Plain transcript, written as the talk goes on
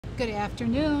Good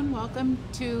afternoon. Welcome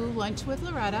to Lunch with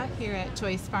Loretta here at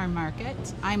Choice Farm Market.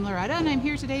 I'm Loretta and I'm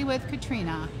here today with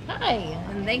Katrina. Hi,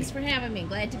 and thanks for having me.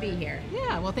 Glad to be here.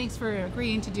 Yeah, well, thanks for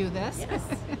agreeing to do this. Yes.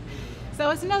 So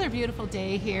it's another beautiful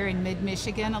day here in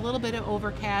mid-Michigan. A little bit of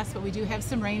overcast, but we do have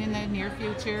some rain in the near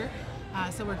future.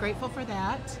 So we're grateful for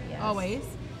that, Yes. always.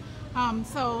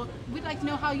 So we'd like to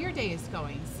know how your day is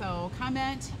going. So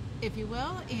comment if you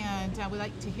will, and we'd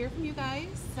like to hear from you guys.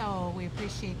 So we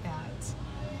appreciate that.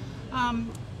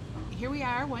 Here we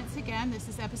are once again. This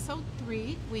is episode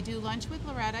 3. We do Lunch with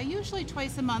Loretta usually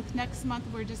twice a month. Next month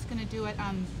we're just going to do it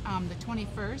on the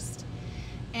 21st.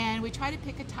 And we try to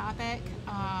pick a topic.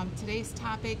 Today's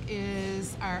topic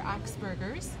is our ox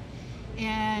burgers.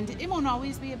 And it won't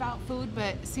always be about food,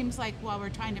 but it seems like while we're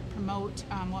trying to promote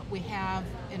what we have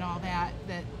and all that,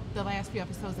 that the last few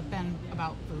episodes have been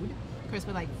about food. Of course,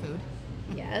 we like food.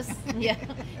 Yes. Yeah.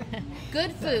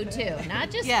 Good food too. Not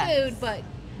just Yes. food, but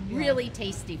really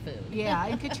tasty food. Yeah,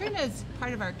 and Katrina's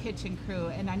part of our kitchen crew,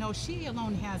 and I know she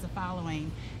alone has a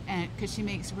following, and because she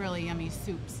makes really yummy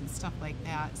soups and stuff like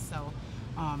that. So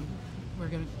we're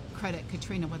going to credit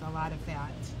Katrina with a lot of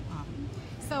that.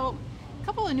 So a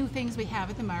couple of new things we have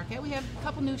at the market. We have a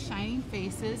couple new shining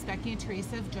faces. Becky and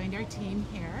Teresa have joined our team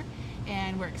here,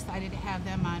 and we're excited to have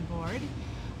them on board.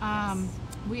 Yes.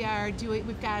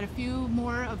 We've got a few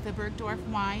more of the Bergdorf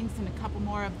wines and a couple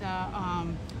more of the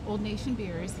Old Nation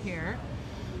beers here.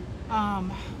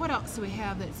 What else do we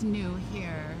have that's new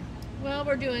here? Well,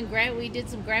 we did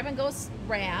some grab and go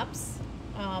wraps.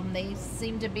 They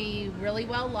seem to be really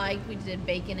well liked. We did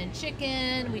bacon and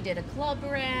chicken. We did a club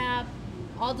wrap.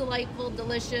 All delightful,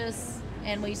 delicious,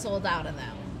 and we sold out of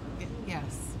them.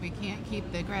 Yes, we can't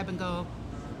keep the grab and go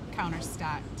counter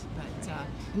stocked, but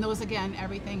and those again,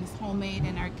 everything's homemade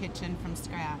in our kitchen from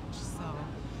scratch. So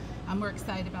we're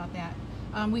excited about that.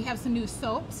 We have some new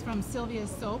soaps from Sylvia's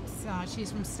Soaps.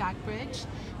 She's from Stockbridge.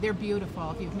 They're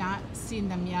beautiful. If you've not seen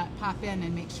them yet, pop in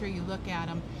and make sure you look at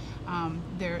them.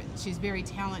 She's very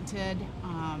talented,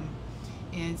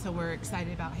 and so we're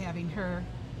excited about having her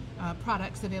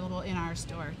products available in our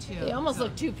store too. They almost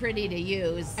look too pretty to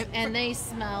use, and they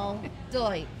smell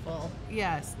delightful.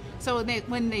 Yes. So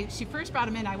she first brought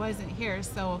them in, I wasn't here,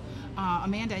 so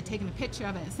Amanda had taken a picture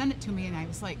of it and sent it to me, and I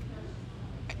was like,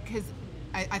 because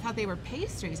I thought they were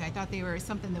pastries. I thought they were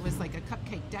something that was like a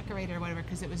cupcake decorator or whatever,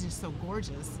 because it was just so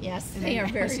gorgeous. Yes, And they are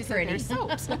very she said pretty. they're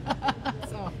soaps.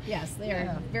 So Yes, they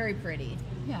are very pretty.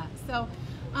 yeah. So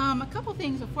a couple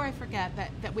things before I forget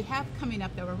that we have coming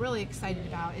up that we're really excited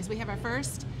about is we have our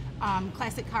first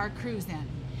classic car cruise in.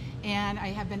 And I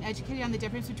have been educated on the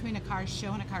difference between a car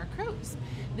show and a car cruise.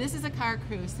 This is a car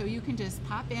cruise, so you can just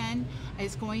pop in.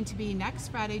 It's going to be next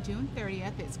Friday, June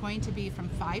 30th. It's going to be from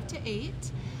 5 to 8.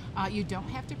 You don't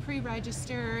have to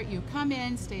pre-register. You come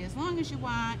in, stay as long as you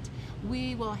want.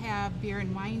 We will have beer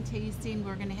and wine tasting.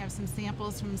 We're going to have some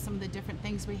samples from some of the different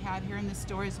things we have here in the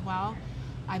store as well.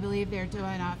 I believe they're doing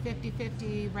a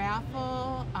 50-50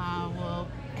 raffle. We'll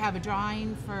have a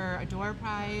drawing for a door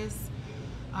prize.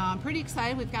 Pretty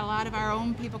excited. We've got a lot of our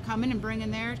own people coming and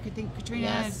bringing theirs. I think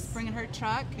Katrina is bringing her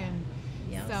truck, and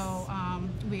so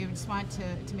we just want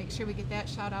to make sure we get that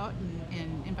shout out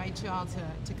and invite you all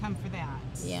to come for that.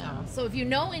 Yeah. So if you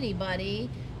know anybody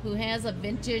who has a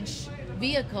vintage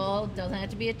vehicle, doesn't have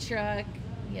to be a truck,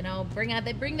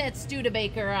 bring that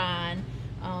Studebaker on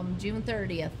June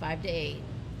 30th, 5 to 8.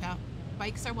 Yeah,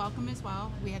 bikes are welcome as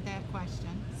well. We had that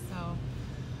question. So,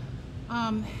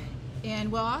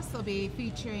 and we'll also be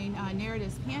featuring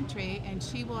Narrative's Pantry, and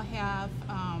she will have,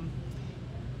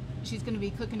 she's going to be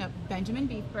cooking up Benjamin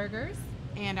beef burgers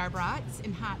and our brats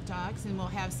and hot dogs, and we'll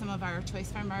have some of our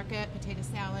Choice Farm Market potato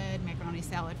salad, macaroni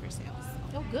salad for sale.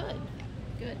 So. Oh, good.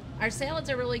 Good. Our salads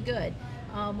are really good.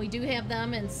 We do have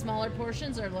them in smaller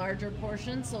portions or larger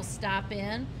portions, so stop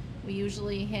in. We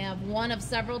usually have one of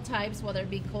several types, whether it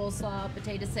be coleslaw,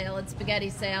 potato salad, spaghetti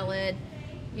salad,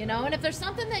 and if there's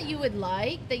something that you would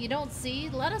like that you don't see,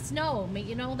 let us know.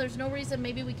 There's no reason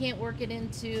maybe we can't work it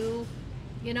into,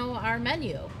 our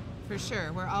menu. For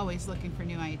sure. We're always looking for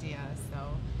new ideas.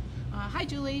 So, hi,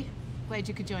 Julie. Glad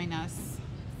you could join us.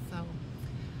 So,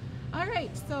 all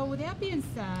right. So, with that being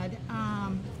said,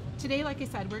 today, like I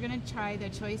said, we're going to try the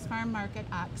Choice Farm Market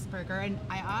Ox Burger. And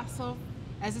I also,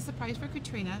 as a surprise for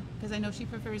Katrina, because I know she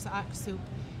prefers ox soup,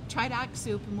 tried ox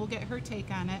soup, and we'll get her take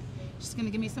on it. She's going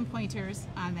to give me some pointers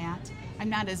on that. I'm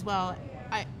not as well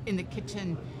in the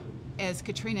kitchen as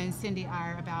Katrina and Cindy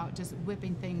are about just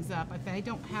whipping things up. If I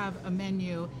don't have a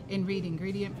menu and read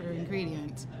ingredient for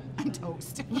ingredient, I'm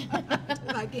toast.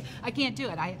 I can't do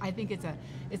it. I think it's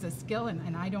a skill,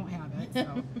 and I don't have it.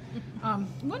 So,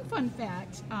 one fun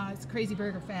fact, it's a crazy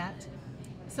burger fact.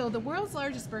 So the world's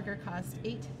largest burger costs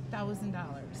 $8,000.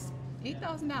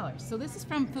 $8,000. So this is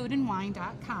from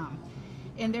foodandwine.com.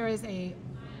 And there is a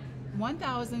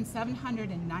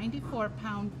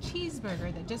 1,794-pound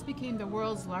cheeseburger that just became the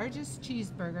world's largest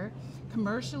cheeseburger,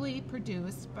 commercially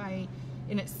produced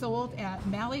and it's sold at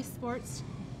Malley Sports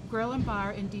Grill and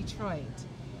Bar in Detroit.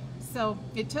 So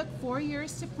it took 4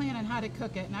 years to plan on how to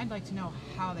cook it, and I'd like to know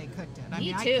how they cooked it.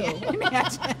 Me I too. can't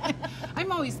imagine.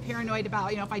 I'm always paranoid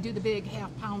about, if I do the big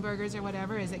half-pound burgers or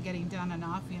whatever, is it getting done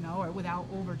enough, or without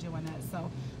overdoing it. So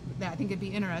I think it'd be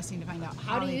interesting to find out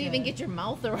how do you even get your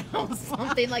mouth around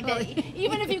something like that?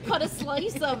 Even if you cut a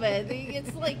slice of it,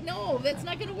 it's like, no, that's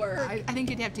not going to work. I think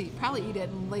you'd have to probably eat it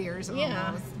in layers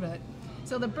almost. But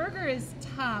so the burger is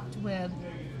topped with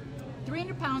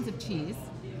 300 pounds of cheese,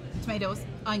 tomatoes,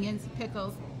 onions,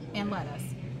 pickles, and lettuce.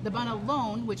 The bun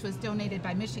alone, which was donated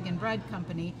by Michigan Bread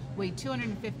Company, weighed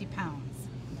 250 pounds.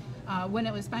 When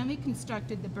it was finally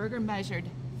constructed, the burger measured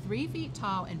 3 feet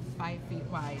tall and 5 feet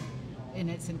wide in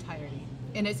its entirety.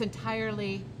 And it's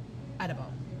entirely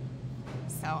edible.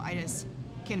 So I just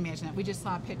can't imagine that. We just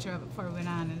saw a picture of it before we went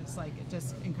on, and it's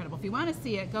just incredible. If you want to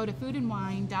see it, go to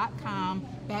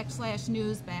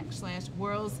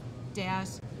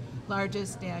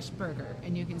foodandwine.com/news/world's-largest-burger,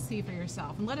 and you can see for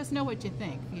yourself. And let us know what you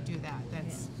think if you do that.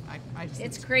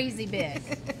 It's crazy big.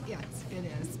 Yes, it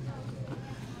is.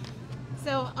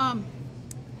 So I'm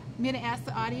going to ask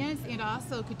the audience and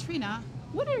also Katrina,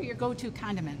 what are your go-to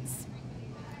condiments?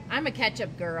 I'm a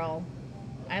ketchup girl.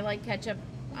 I like ketchup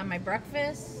on my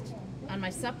breakfast, on my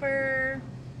supper.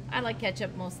 I like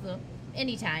ketchup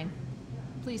anytime.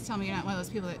 Please tell me you're not one of those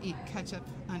people that eat ketchup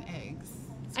on eggs.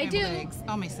 I do. Eggs.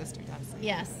 Oh, my sister does.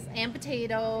 Yes, and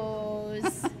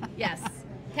potatoes. Yes,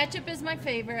 ketchup is my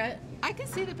favorite. I can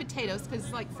see the potatoes because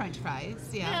it's like French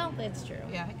fries. Yeah. Well, that's true.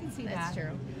 Yeah, I can see That's that.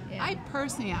 true. Yeah.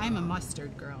 I'm a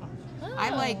mustard girl. Oh.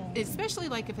 I like, especially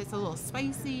like if it's a little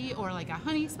spicy or like a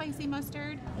honey spicy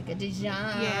mustard. Like a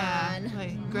Dijon. Yeah,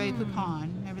 like Grey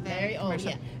Poupon. Remember that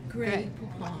commercial? Grey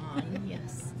Poupon.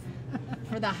 Yes.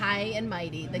 For the high and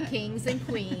mighty, the kings and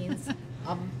queens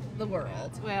of the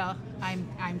world. Well,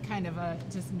 I'm kind of a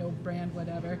just no brand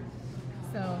whatever.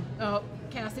 So,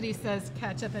 Cassidy says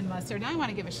ketchup and mustard. And I want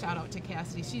to give a shout out to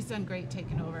Cassidy. She's done great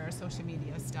taking over our social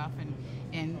media stuff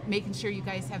and making sure you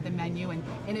guys have the menu.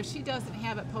 And if she doesn't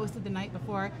have it posted the night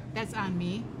before, that's on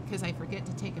me because I forget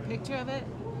to take a picture of it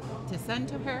to send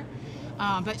to her.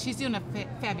 But she's doing a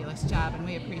fabulous job, and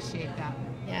we appreciate that.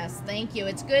 Yes, thank you.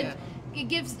 It's good. Yeah. It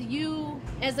gives you,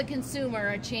 as a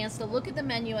consumer, a chance to look at the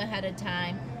menu ahead of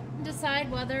time and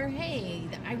decide whether, hey,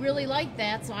 I really like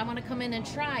that, so I want to come in and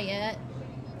try it.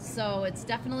 So it's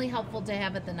definitely helpful to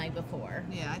have it the night before.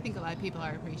 Yeah, I think a lot of people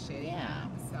are appreciating Yeah. that.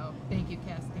 So thank you,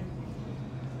 Cassidy.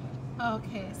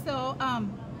 Okay, so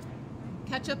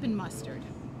ketchup and mustard.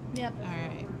 Yep. All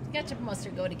right. Ketchup and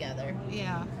mustard go together.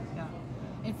 Yeah.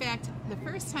 In fact, the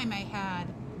first time I had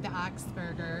the ox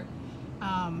burger,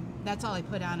 that's all I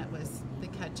put on it was the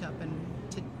ketchup, and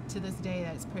to this day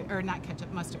that's or not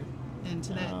ketchup, mustard. And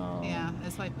to that, yeah,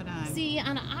 that's what I put on. See,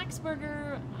 on an ox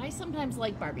burger, I sometimes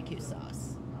like barbecue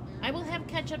sauce. I will have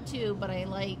ketchup too, but I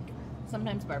like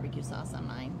sometimes barbecue sauce on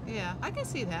mine. Yeah, I can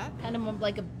see that. Kind of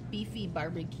like a beefy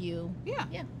barbecue. Yeah.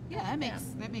 Yeah. That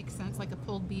makes sense. Like a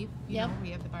pulled beef. You know, we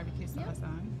have the barbecue sauce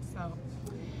on. So,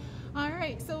 all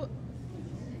right. So,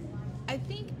 I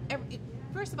think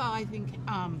first of all, I think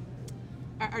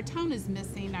our town is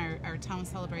missing our town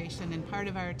celebration, and part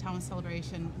of our town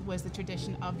celebration was the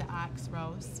tradition of the ox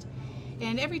roast.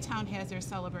 And every town has their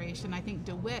celebration. I think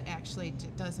DeWitt actually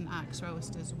does an ox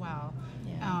roast as well.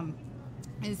 Yeah.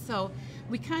 And so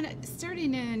we kind of,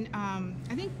 starting in,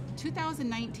 I think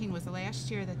 2019 was the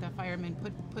last year that the firemen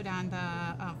put on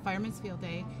the Fireman's Field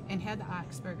Day and had the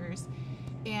ox burgers.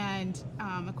 And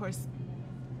of course,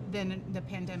 then the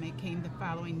pandemic came the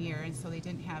following year, and so they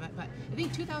didn't have it. But I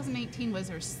think 2018 was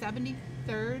their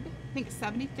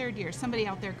 73rd year. Somebody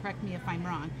out there correct me if I'm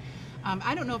wrong.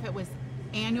 I don't know if it was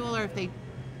annual or if they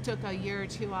took a year or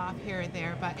two off here or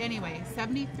there. But anyway,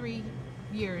 73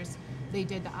 years they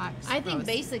did the ox I think roast.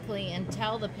 basically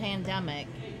until the pandemic,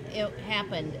 it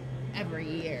happened every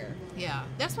year. Yeah,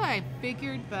 that's what I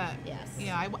figured, but Yes.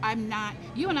 yeah, I'm not.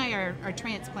 You and I are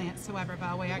transplants to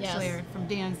Webberville. We actually Yes. are from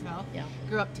Dansville. Yeah.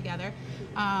 Grew up together.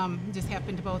 Just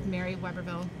happened to both marry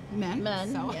Webberville men.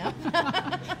 So. Yeah.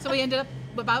 So we ended up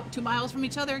about 2 miles from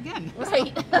each other again.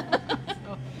 Right.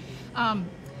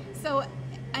 So,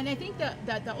 and I think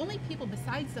that the only people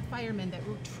besides the firemen that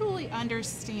truly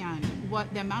understand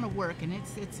what the amount of work, and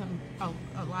it's a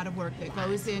lot of work that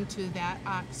goes into that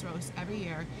ox roast every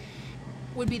year,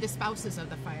 would be the spouses of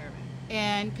the firemen.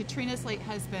 And Katrina's late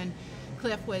husband,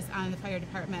 Cliff was on the fire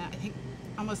department, I think,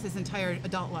 almost his entire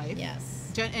adult life.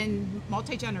 Yes. And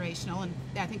multi-generational, and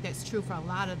I think that's true for a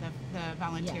lot of the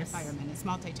volunteer Yes. firemen. It's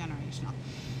multi-generational.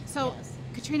 So, Yes.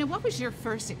 Katrina, what was your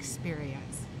first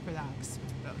experience for the ox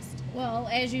roast? Well,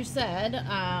 as you said,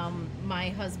 my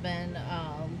husband,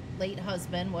 late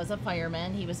husband, was a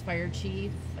fireman. He was fire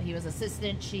chief. He was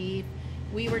assistant chief.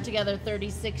 We were together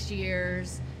 36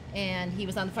 years, and he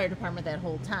was on the fire department that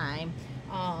whole time.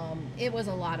 It was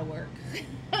a lot of work.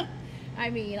 I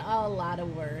mean, a lot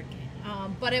of work.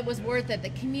 But it was worth it.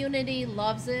 The community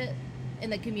loves it,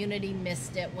 and the community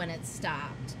missed it when it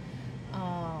stopped.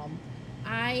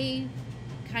 I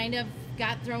kind of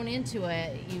got thrown into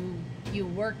it. You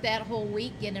work that whole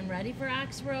week getting ready for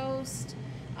ox roast,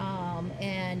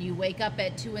 and you wake up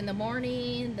at 2 in the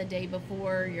morning the day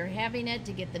before you're having it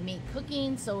to get the meat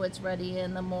cooking so it's ready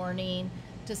in the morning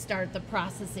to start the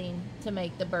processing to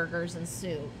make the burgers and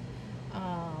soup.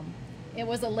 It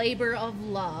was a labor of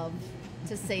love,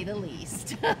 to say the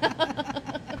least.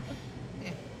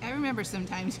 I remember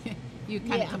sometimes you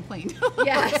kind of complained.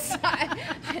 Yes.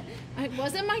 It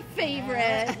wasn't my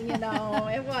favorite,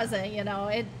 it wasn't,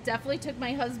 it definitely took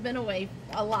my husband away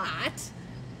a lot,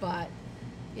 but,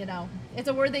 it's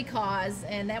a worthy cause,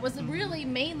 and that was really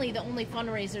mainly the only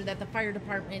fundraiser that the fire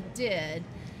department did,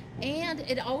 and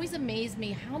it always amazed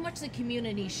me how much the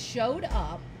community showed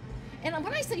up, and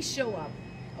when I say show up,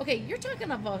 okay, you're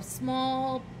talking of a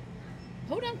small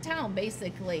podunk town,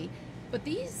 basically, but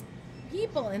these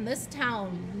people in this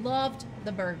town loved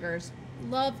the burgers,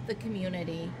 loved the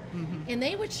community, and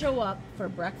they would show up for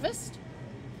breakfast,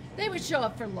 they would show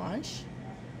up for lunch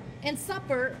and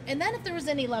supper, and then if there was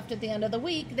any left at the end of the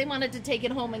week, they wanted to take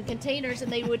it home in containers,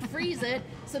 and they would freeze it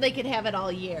so they could have it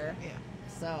all year. Yeah.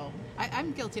 So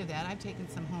I'm guilty of that. I've taken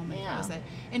some home and froze it.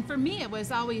 And for me, it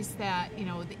was always that,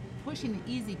 pushing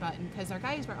the easy button, because our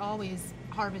guys were always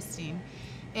harvesting,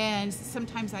 and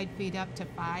sometimes I'd feed up to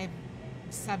 5,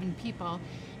 7 people,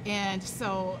 and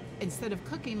so instead of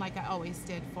cooking like I always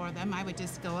did for them, I would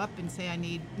just go up and say I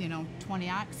need 20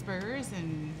 ox burgers,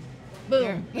 and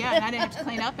boom. Yeah, and I didn't have to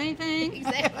clean up anything.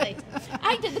 Exactly.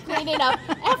 I did the cleaning up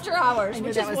after hours,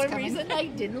 which is one coming. reason I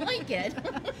didn't like it.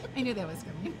 I knew that was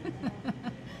coming.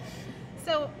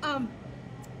 So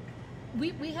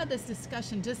we had this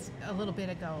discussion just a little bit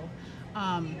ago.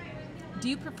 Do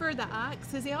you prefer the ox?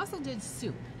 Because they also did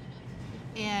soup.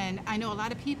 And I know a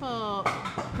lot of people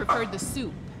preferred the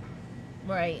soup.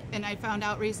 Right. And I found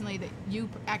out recently that you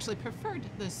actually preferred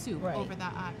the soup Right. over the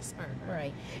ox burger.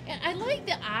 Right. And I like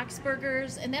the ox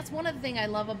burgers, and that's one of the things I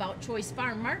love about Choice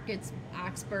Farm Market's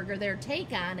ox burger. Their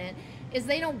take on it is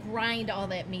they don't grind all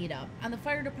that meat up. On the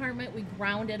fire department, we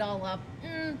ground it all up.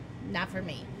 Not for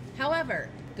me. However,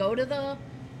 go to the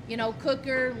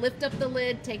cooker, lift up the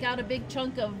lid, take out a big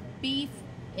chunk of beef,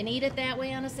 and eat it that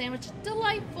way on a sandwich.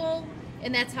 Delightful.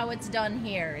 And that's how it's done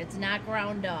here. It's not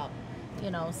ground up.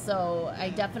 So I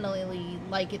definitely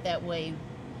like it that way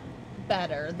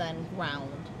better than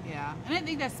ground. Yeah, and I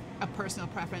think that's a personal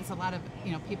preference. A lot of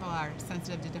people are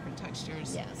sensitive to different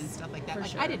textures and stuff like that. for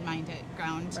Like sure. I didn't mind it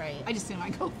ground. Right. I just didn't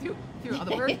want to go through all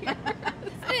the work.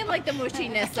 I didn't like the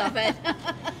mushiness of it.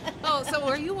 Oh, so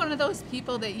are you one of those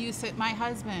people that you said, my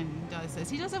husband does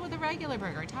this? He does it with a regular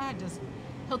burger. Todd does.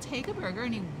 He'll take a burger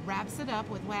and he wraps it up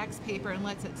with wax paper and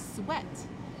lets it sweat.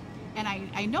 And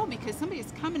I know because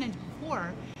somebody's coming in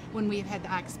before when we've had the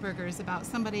ox burgers about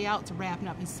somebody else wrapping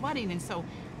up and sweating, and so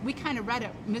we kind of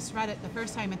misread it the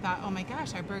first time and thought, oh my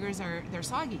gosh, our burgers they're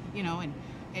soggy, and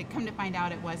it come to find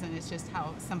out it wasn't. It's just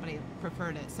how somebody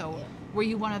preferred it. So were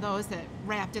you one of those that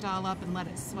wrapped it all up and let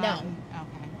it sweat? No.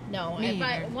 Okay. No. Me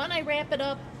When I wrap it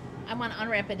up, I want to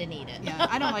unwrap it and eat it. Yeah,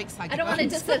 I don't like soggy I don't want it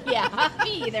to buns. sit. Yeah,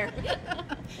 me either.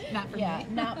 Not for Yeah, me.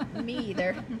 not me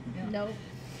either. Nope.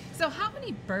 So how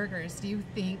many burgers do you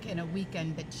think in a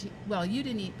weekend you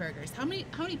didn't eat burgers. How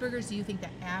many burgers do you think the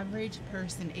average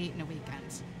person ate in a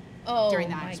weekend? Oh During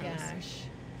the my ox roast? gosh.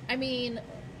 I mean,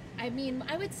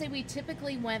 I would say we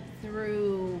typically went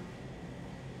through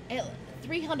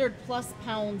 300 plus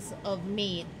pounds of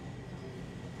meat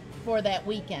for that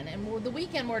weekend. And the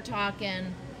weekend we're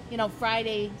talking,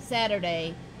 Friday,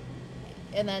 Saturday,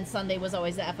 and then Sunday was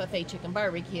always the FFA chicken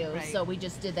barbecue. Right. So we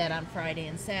just did that on Friday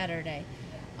and Saturday.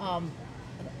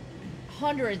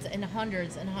 Hundreds and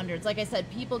hundreds and hundreds. Like I said,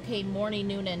 people came morning,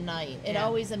 noon, and night. It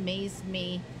always amazed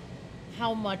me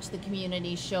how much the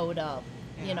community showed up,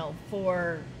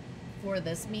 for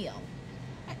this meal.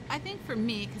 I think for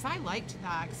me, because I liked the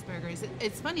ox burgers,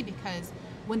 it's funny because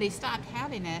when they stopped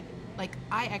having it, like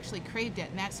I actually craved it,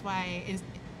 and that's why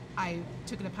I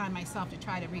took it upon myself to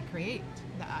try to recreate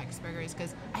the ox burgers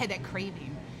because I had that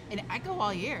craving. And I go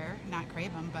all year, not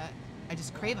crave them, but I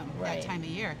just crave them Right. that time of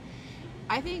year.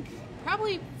 I think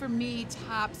probably for me,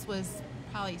 tops was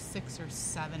probably 6 or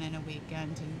 7 in a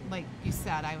weekend, and like you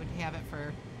said, I would have it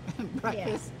for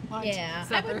breakfast, lunch, Yeah, I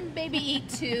supper. would maybe eat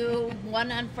 2,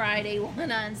 one on Friday,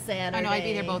 one on Saturday. I know I'd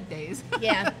be there both days.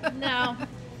 Yeah, no,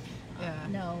 Yeah.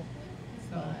 no.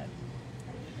 So,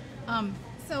 But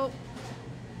so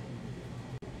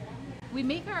we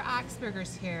make our ox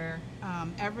burgers here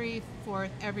every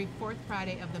fourth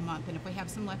Friday of the month, and if we have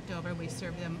some left over, we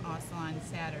serve them also on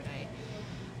Saturday.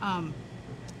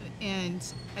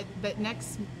 But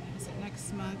next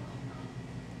month?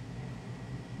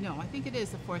 No, I think it is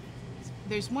the fourth.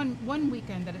 There's one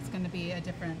weekend that it's going to be a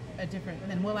different.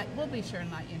 And we'll be sure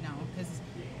and let you know, because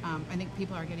I think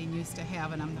people are getting used to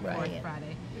having them the fourth Right.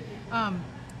 Friday.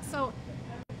 So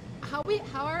how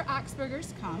our ox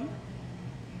burgers come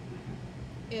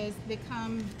is they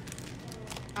come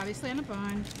obviously on a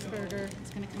bun. Burger, it's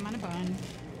going to come on a bun.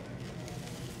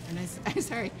 And I'm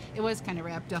sorry, it was kind of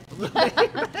wrapped up a little bit.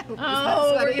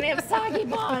 oh, we're gonna have soggy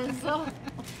buns. Oh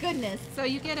goodness. So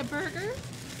you get a burger.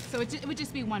 So it would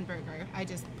just be one burger. I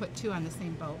just put 2 on the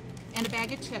same boat, and a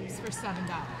bag of chips for $7.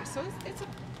 So it's a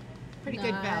pretty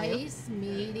good value. Nice,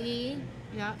 meaty,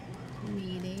 Yeah.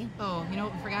 meaty. Oh, you know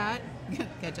what we forgot?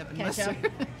 Ketchup and Ketchup.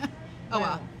 mustard. Oh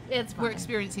well, it's we're fine.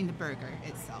 experiencing the burger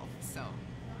itself. So.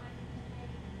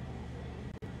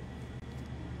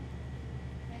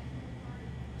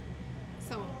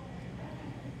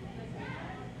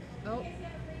 Oh,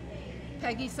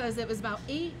 Peggy says it was about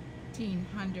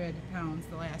 1,800 pounds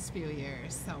the last few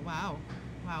years. So wow.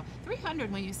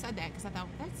 300 when you said that, because I thought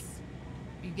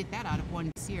you get that out of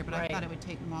one steer, but Right. I thought it would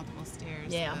take multiple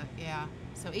stairs. Yeah. But yeah.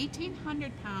 So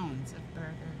 1,800 pounds of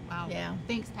burger. Wow. Yeah.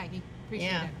 Thanks, Peggy.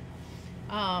 Appreciate Yeah.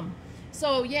 it.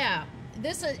 So yeah,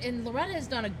 and Loretta has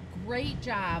done a great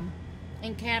job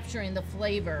in capturing the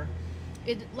flavor.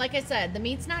 Like I said, the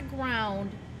meat's not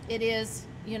ground. It is,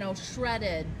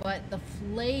 shredded, but the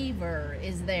flavor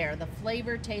is there. The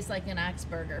flavor tastes like an ox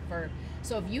burger.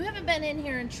 So if you haven't been in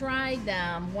here and tried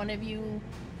them, one of you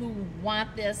who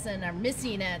want this and are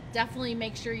missing it, definitely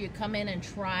make sure you come in and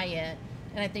try it.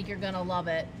 And I think you're gonna love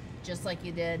it, just like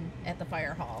you did at the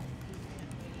fire hall.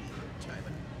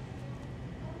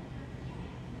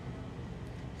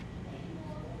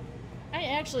 I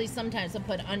actually sometimes will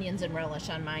put onions and relish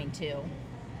on mine too.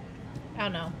 I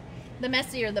don't know. The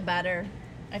messier the better.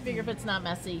 I figure if it's not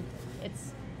messy,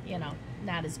 it's,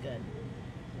 not as good.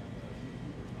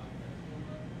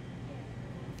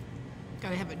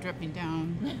 Gotta have it dripping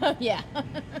down. Yeah.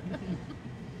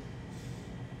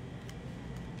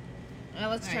 Well,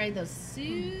 let's All try right. the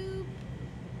soup.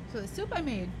 So the soup I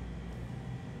made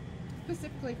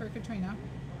specifically for Katrina.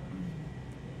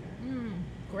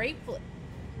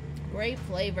 Great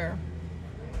flavor.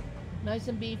 Nice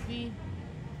and beefy.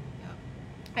 Yep.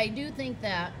 I do think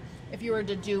that if you were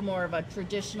to do more of a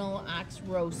traditional ox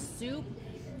roast soup,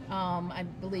 I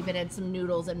believe it had some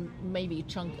noodles and maybe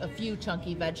a few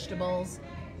chunky vegetables.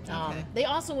 Okay. They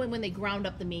also, when they ground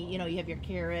up the meat, you have your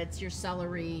carrots, your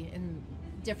celery, and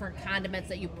different condiments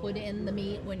that you put in the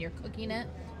meat when you're cooking it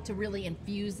to really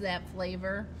infuse that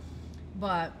flavor.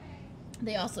 But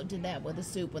they also did that with the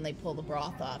soup when they pull the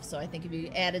broth off. So I think if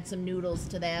you added some noodles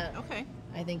to that, Okay.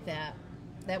 I think that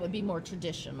would be more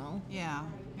traditional. Yeah.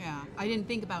 I didn't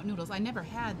think about noodles. I never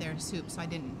had their soup, so I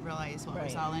didn't realize what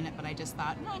was Right. all in it. But I just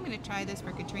thought, I'm going to try this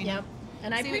for Katrina. Yep.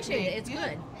 And I See what appreciate it. you It's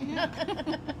think. good.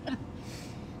 Yeah.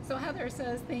 So Heather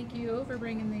says, thank you for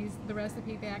bringing the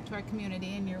recipe back to our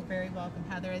community, and you're very welcome,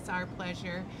 Heather. It's our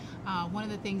pleasure. One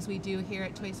of the things we do here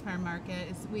at Toys Farm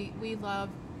Market is we love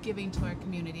giving to our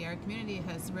community. Our community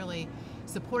has really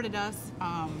supported us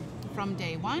from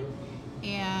day one,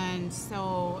 and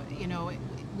so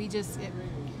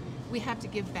we have to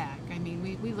give back. I mean,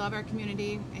 we love our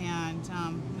community, and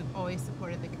we've always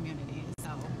supported the community,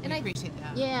 so we appreciate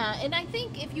that. Yeah, and I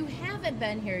think if you haven't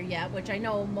been here yet, which I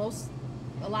know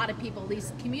a lot of people, at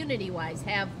least community-wise,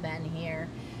 have been here,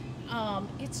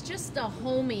 it's just a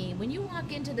homey. When you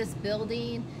walk into this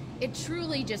building, it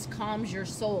truly just calms your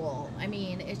soul. I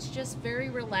mean, it's just very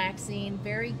relaxing,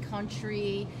 very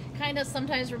country, kind of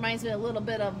sometimes reminds me a little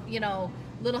bit of,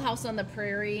 Little House on the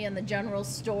Prairie and the general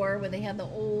store where they have the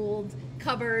old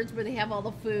cupboards where they have all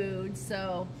the food.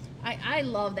 So I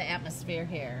love the atmosphere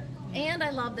here. And I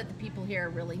love that the people here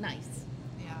are really nice.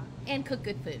 Yeah. And cook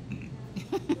good food.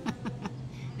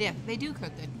 Yeah, they do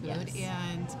cook good food, Yes.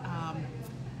 and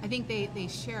I think they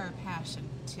share our passion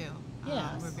too.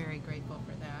 Yes. We're very grateful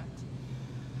for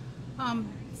that.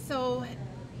 So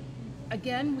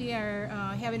again, we are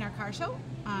having our car show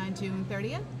on June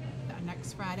 30th,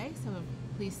 next Friday, so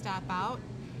please stop out.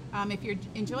 If you're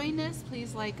enjoying this,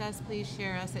 please like us, please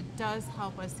share us. It does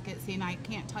help us get seen. I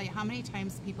can't tell you how many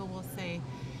times people will say,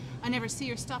 I never see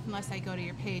your stuff unless I go to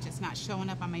your page. It's not showing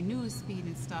up on my news feed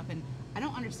and stuff. And I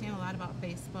don't understand a lot about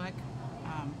Facebook.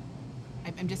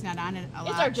 I'm just not on it a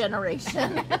lot. It's our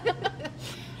generation.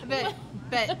 But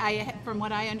from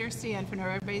what I understand, from what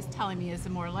everybody's telling me, is the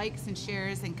more likes and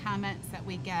shares and comments that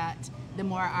we get, the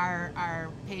more our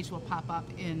page will pop up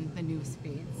in the news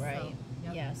feeds. Right. So,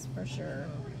 yep. Yes, for sure.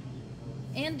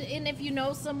 And if you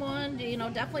know someone,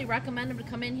 definitely recommend them to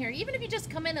come in here. Even if you just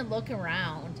come in and look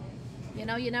around,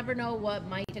 you never know what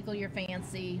might tickle your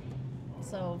fancy.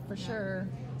 So for sure.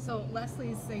 So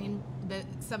Leslie's saying that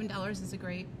 $7 is a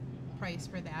great price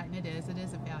for that, and it is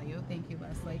a value. Thank you,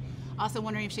 Leslie. Also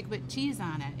wondering if she could put cheese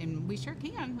on it, and we sure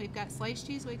can. We've got sliced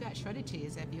cheese, we've got shredded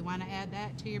cheese. If you want to add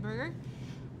that to your burger,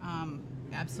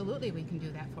 absolutely, we can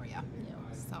do that for you. Yeah.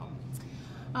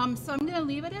 So I'm going to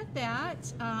leave it at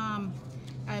that.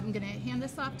 I'm going to hand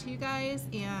this off to you guys,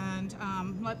 and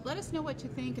let us know what you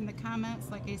think in the comments,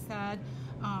 like I said.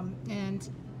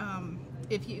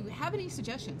 If you have any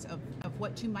suggestions of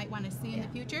what you might want to see in the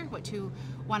future, what you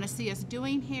want to see us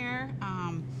doing here,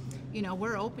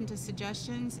 we're open to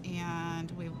suggestions, and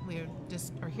we're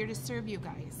just are here to serve you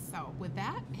guys. So with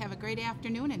that, have a great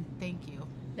afternoon, and thank you.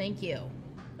 Thank you.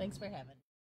 Thanks for having me.